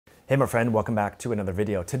Hey my friend, welcome back to another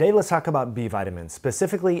video. Today let's talk about B vitamins,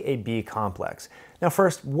 specifically a B complex. Now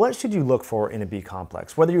first, what should you look for in a B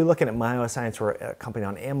complex? Whether you're looking at Myoxcience or a company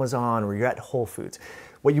on Amazon or you're at Whole Foods,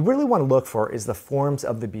 what you really want to look for is the forms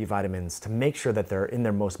of the B vitamins to make sure that they're in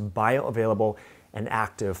their most bioavailable and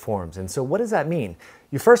active forms. And so what does that mean?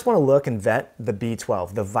 You first want to look and vet the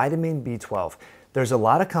B12, the vitamin B12. There's a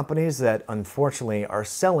lot of companies that unfortunately are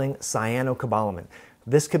selling cyanocobalamin.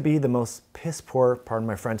 This could be the most piss poor, pardon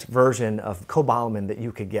my French, version of cobalamin that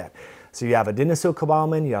you could get. So you have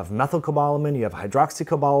adenosylcobalamin, you have methylcobalamin, you have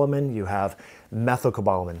hydroxycobalamin, you have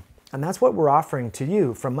methylcobalamin. And that's what we're offering to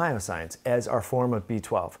you from Myoxcience as our form of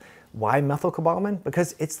B12. Why methylcobalamin?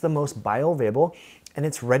 Because it's the most bioavailable and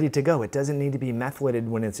it's ready to go. It doesn't need to be methylated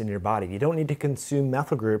when it's in your body. You don't need to consume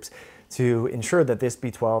methyl groups to ensure that this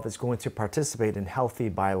B12 is going to participate in healthy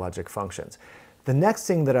biologic functions. The next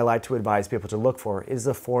thing that I like to advise people to look for is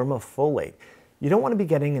the form of folate. You don't want to be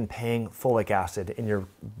getting and paying folic acid in your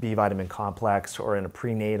B vitamin complex or in a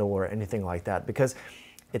prenatal or anything like that because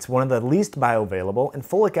it's one of the least bioavailable, and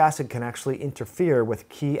folic acid can actually interfere with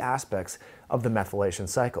key aspects of the methylation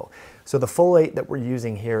cycle. So the folate that we're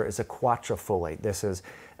using here is a quadrafolate. This is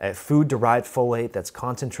a food-derived folate that's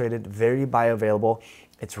concentrated, very bioavailable.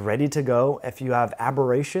 It's ready to go. If you have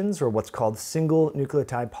aberrations or what's called single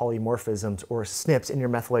nucleotide polymorphisms or SNPs in your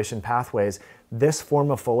methylation pathways, this form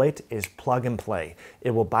of folate is plug and play.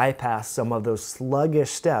 It will bypass some of those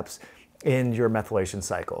sluggish steps in your methylation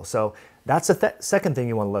cycle. So that's the second thing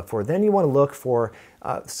you want to look for. Then you want to look for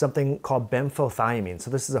something called benthothyamine.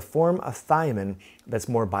 So this is a form of thiamin that's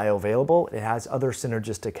more bioavailable. It has other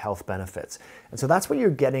synergistic health benefits. And so that's what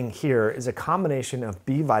you're getting here is a combination of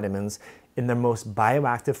B vitamins in their most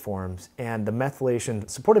bioactive forms, and the methylation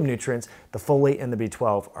supportive nutrients, the folate and the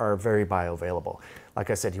B12, are very bioavailable. Like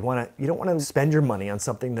I said, you don't want to spend your money on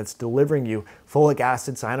something that's delivering you folic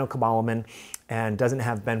acid, cyanocobalamin, and doesn't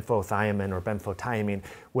have benfotiamine or benfotiamine,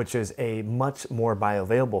 which is a much more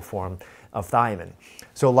bioavailable form of thiamin.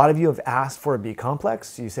 So a lot of you have asked for a B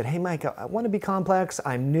complex. You said, hey Mike, I want a B complex.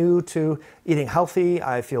 I'm new to eating healthy.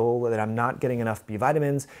 I feel that I'm not getting enough B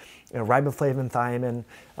vitamins, riboflavin, thiamine,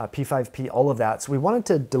 P5P, all of that. So we wanted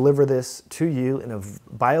to deliver this to you in a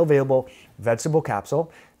bioavailable vegetable capsule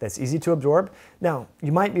that's easy to absorb. Now,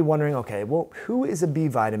 you might be wondering, okay, well, who is a B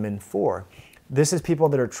vitamin for? This is people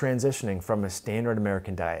that are transitioning from a standard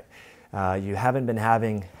American diet. You haven't been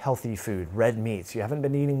having healthy food, red meats. You haven't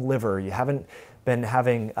been eating liver. You haven't been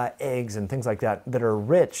having eggs and things like that that are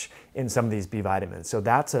rich in some of these B vitamins. So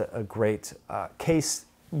that's a great case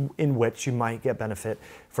in which you might get benefit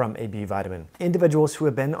from a B vitamin. Individuals who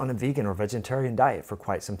have been on a vegan or vegetarian diet for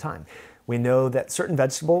quite some time. We know that certain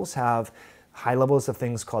vegetables have high levels of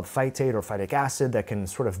things called phytate or phytic acid that can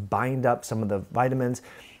sort of bind up some of the vitamins.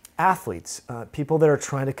 Athletes, people that are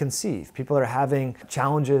trying to conceive, people that are having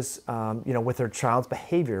challenges with their child's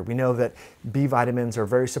behavior. We know that B vitamins are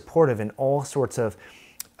very supportive in all sorts of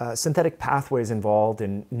synthetic pathways involved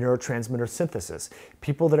in neurotransmitter synthesis.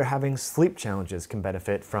 People that are having sleep challenges can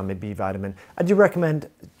benefit from a B vitamin. I do recommend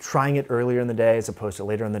trying it earlier in the day as opposed to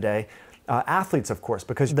later in the day. Athletes, of course,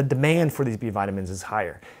 because the demand for these B vitamins is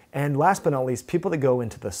higher. And last but not least, people that go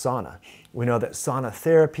into the sauna. We know that sauna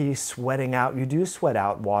therapy, sweating out, you do sweat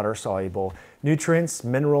out water-soluble nutrients,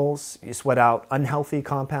 minerals, you sweat out unhealthy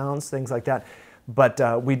compounds, things like that.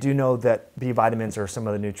 But we do know that B vitamins are some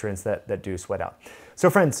of the nutrients that do sweat out. So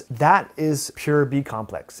friends, that is pure B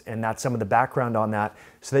complex, and that's some of the background on that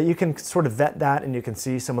so that you can sort of vet that and you can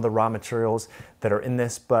see some of the raw materials that are in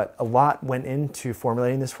this, but a lot went into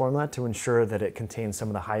formulating this formula to ensure that it contains some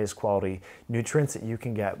of the highest quality nutrients that you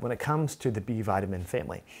can get when it comes to the B vitamin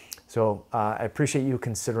family. So I appreciate you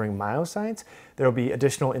considering Myoxcience. There will be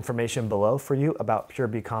additional information below for you about pure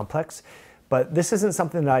B complex. But this isn't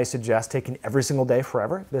something that I suggest taking every single day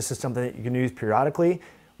forever. This is something that you can use periodically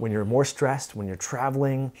when you're more stressed, when you're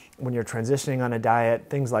traveling, when you're transitioning on a diet,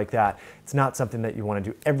 things like that. It's not something that you want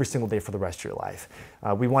to do every single day for the rest of your life.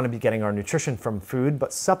 We want to be getting our nutrition from food,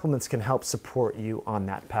 but supplements can help support you on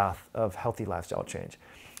that path of healthy lifestyle change.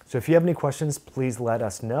 So if you have any questions, please let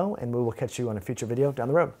us know, and we will catch you on a future video down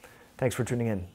the road. Thanks for tuning in.